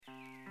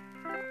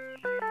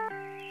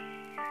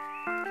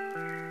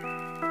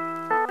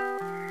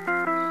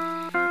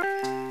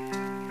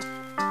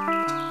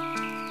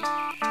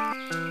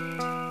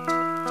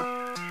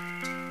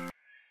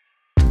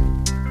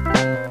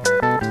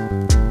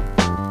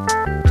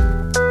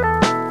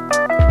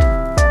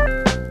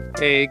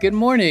Hey, good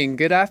morning,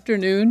 good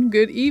afternoon,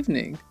 good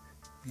evening.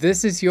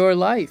 This is your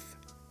life.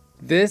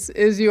 This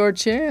is your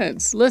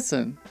chance.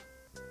 Listen,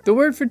 the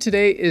word for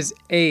today is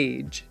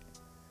age.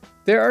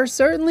 There are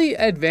certainly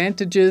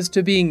advantages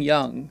to being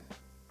young.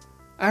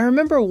 I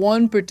remember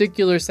one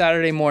particular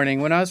Saturday morning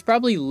when I was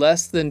probably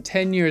less than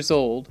 10 years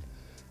old.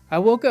 I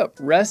woke up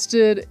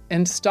rested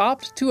and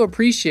stopped to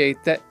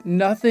appreciate that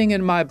nothing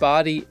in my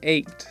body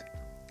ached.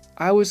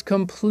 I was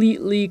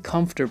completely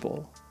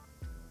comfortable.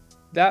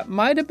 That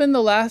might have been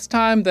the last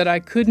time that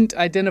I couldn't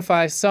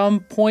identify some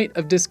point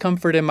of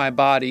discomfort in my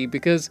body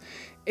because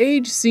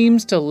age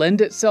seems to lend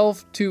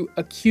itself to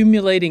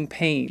accumulating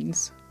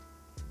pains.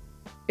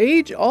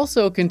 Age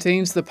also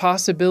contains the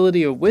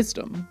possibility of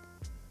wisdom.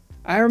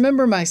 I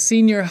remember my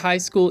senior high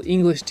school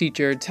English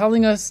teacher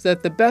telling us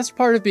that the best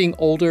part of being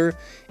older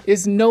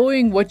is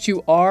knowing what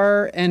you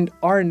are and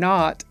are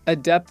not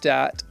adept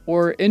at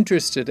or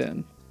interested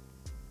in.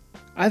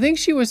 I think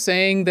she was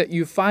saying that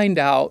you find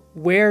out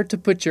where to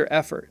put your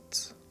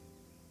efforts.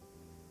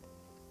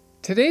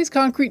 Today's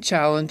concrete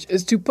challenge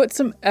is to put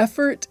some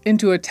effort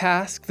into a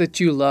task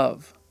that you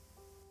love.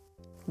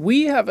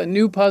 We have a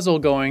new puzzle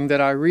going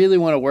that I really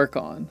want to work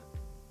on.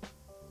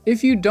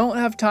 If you don't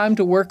have time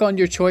to work on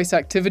your choice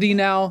activity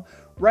now,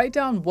 write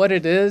down what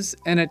it is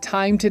and a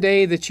time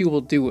today that you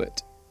will do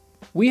it.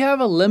 We have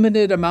a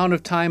limited amount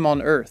of time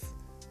on Earth.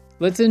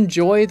 Let's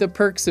enjoy the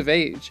perks of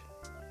age.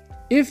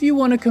 If you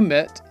want to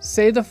commit,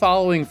 say the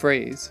following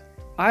phrase: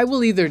 I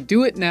will either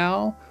do it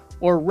now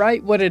or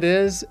write what it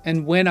is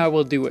and when I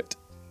will do it.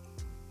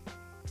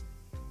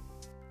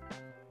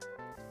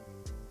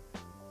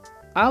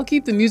 I'll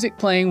keep the music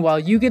playing while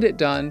you get it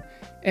done,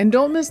 and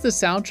don't miss the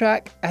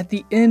soundtrack at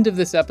the end of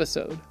this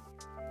episode.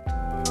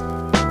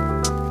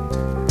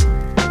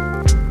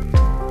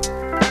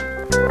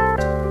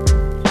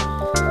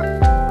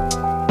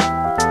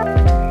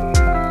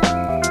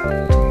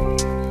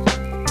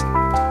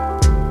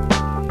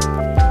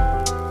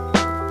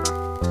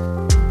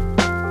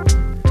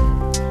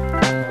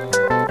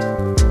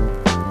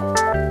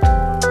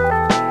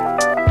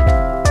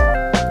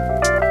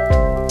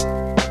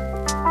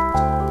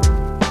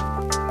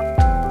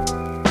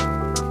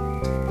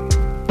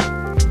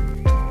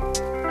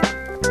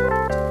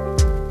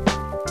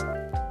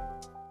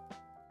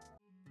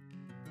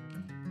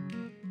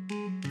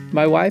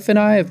 My wife and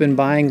I have been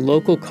buying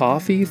local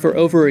coffee for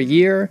over a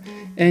year,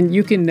 and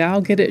you can now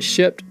get it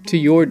shipped to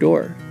your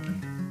door.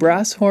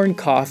 Brasshorn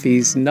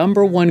Coffee's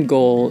 #1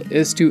 goal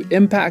is to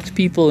impact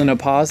people in a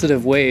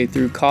positive way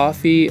through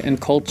coffee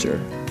and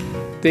culture.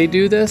 They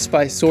do this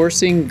by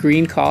sourcing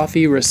green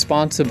coffee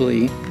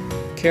responsibly,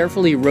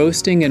 carefully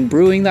roasting and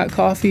brewing that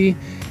coffee,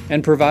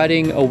 and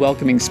providing a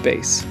welcoming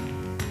space.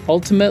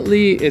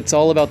 Ultimately, it's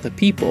all about the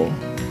people,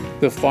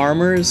 the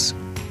farmers,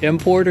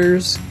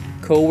 importers,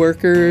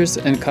 co-workers,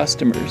 and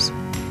customers.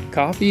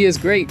 Coffee is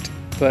great,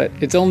 but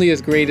it's only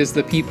as great as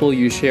the people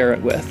you share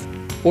it with.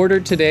 Order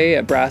today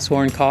at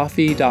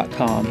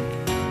brasshorncoffee.com.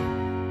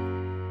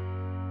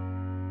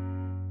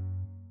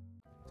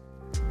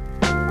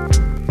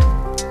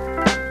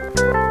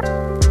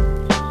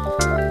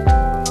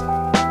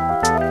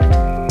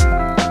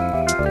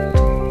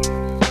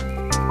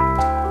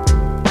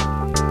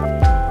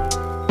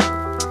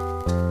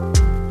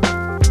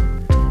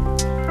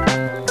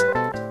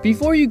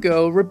 Before you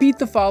go, repeat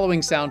the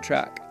following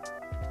soundtrack.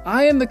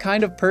 I am the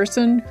kind of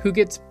person who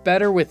gets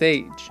better with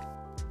age.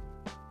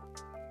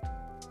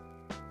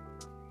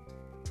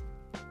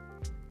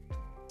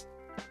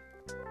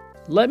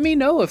 Let me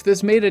know if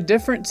this made a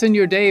difference in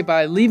your day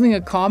by leaving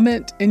a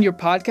comment in your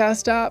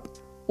podcast app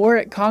or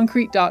at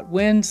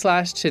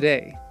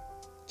concrete.win/today.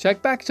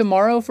 Check back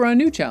tomorrow for a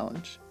new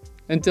challenge.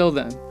 Until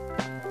then.